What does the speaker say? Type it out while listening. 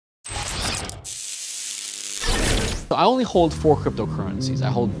So I only hold 4 cryptocurrencies. I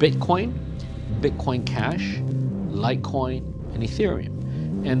hold Bitcoin, Bitcoin Cash, Litecoin, and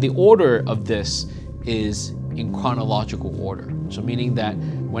Ethereum. And the order of this is in chronological order. So meaning that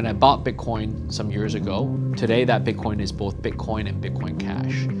when I bought Bitcoin some years ago, today that Bitcoin is both Bitcoin and Bitcoin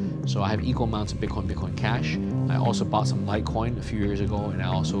Cash. So I have equal amounts of Bitcoin, Bitcoin Cash. I also bought some Litecoin a few years ago, and I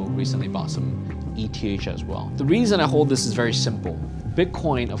also recently bought some ETH as well. The reason I hold this is very simple.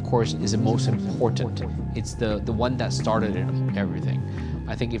 Bitcoin, of course, is the most important. It's the one that started everything.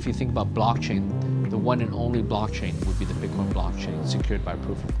 I think if you think about blockchain, the one and only blockchain would be the Bitcoin blockchain, secured by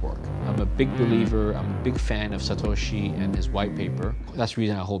proof of work. I'm a big believer, I'm a big fan of Satoshi and his white paper. That's the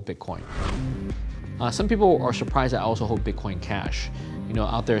reason I hold Bitcoin. Some people are surprised that I also hold Bitcoin Cash. You know,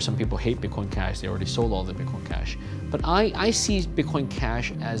 out there, some people hate Bitcoin Cash. They already sold all the Bitcoin Cash. But I see Bitcoin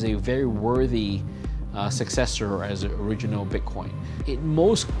Cash as a very worthy successor as an original Bitcoin. It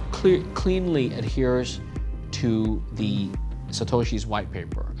most cleanly adheres to the Satoshi's white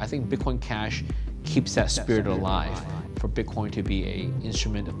paper. I think Bitcoin Cash keeps that spirit alive for Bitcoin to be an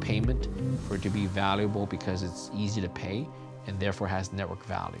instrument of payment, for it to be valuable because it's easy to pay and therefore has network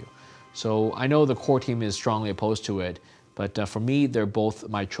value. So I know the core team is strongly opposed to it, but for me, they're both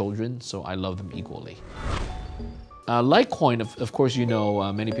my children, so I love them equally. Litecoin, of course, you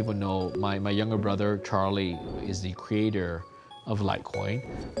know, many people know my younger brother, Charlie, is the creator of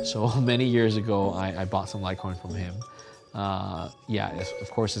Litecoin. So many years ago, I bought some Litecoin from him. Yeah,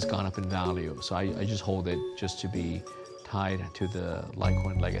 of course, it's gone up in value. So I just hold it just to be tied to the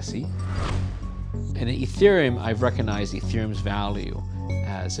Litecoin legacy. And in Ethereum, I've recognized Ethereum's value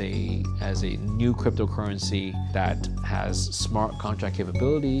as a new cryptocurrency that has smart contract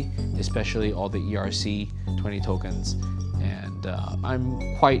capability, especially all the ERC20 tokens. And I'm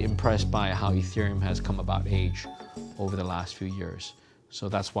quite impressed by how Ethereum has come about age over the last few years. So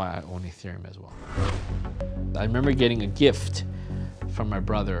that's why I own Ethereum as well. I remember getting a gift from my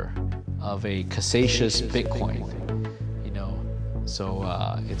brother of a Casasious Bitcoin, you know, so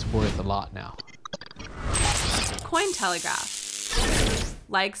it's worth a lot now. Cointelegraph.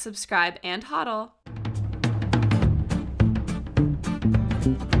 Like, subscribe, and hodl.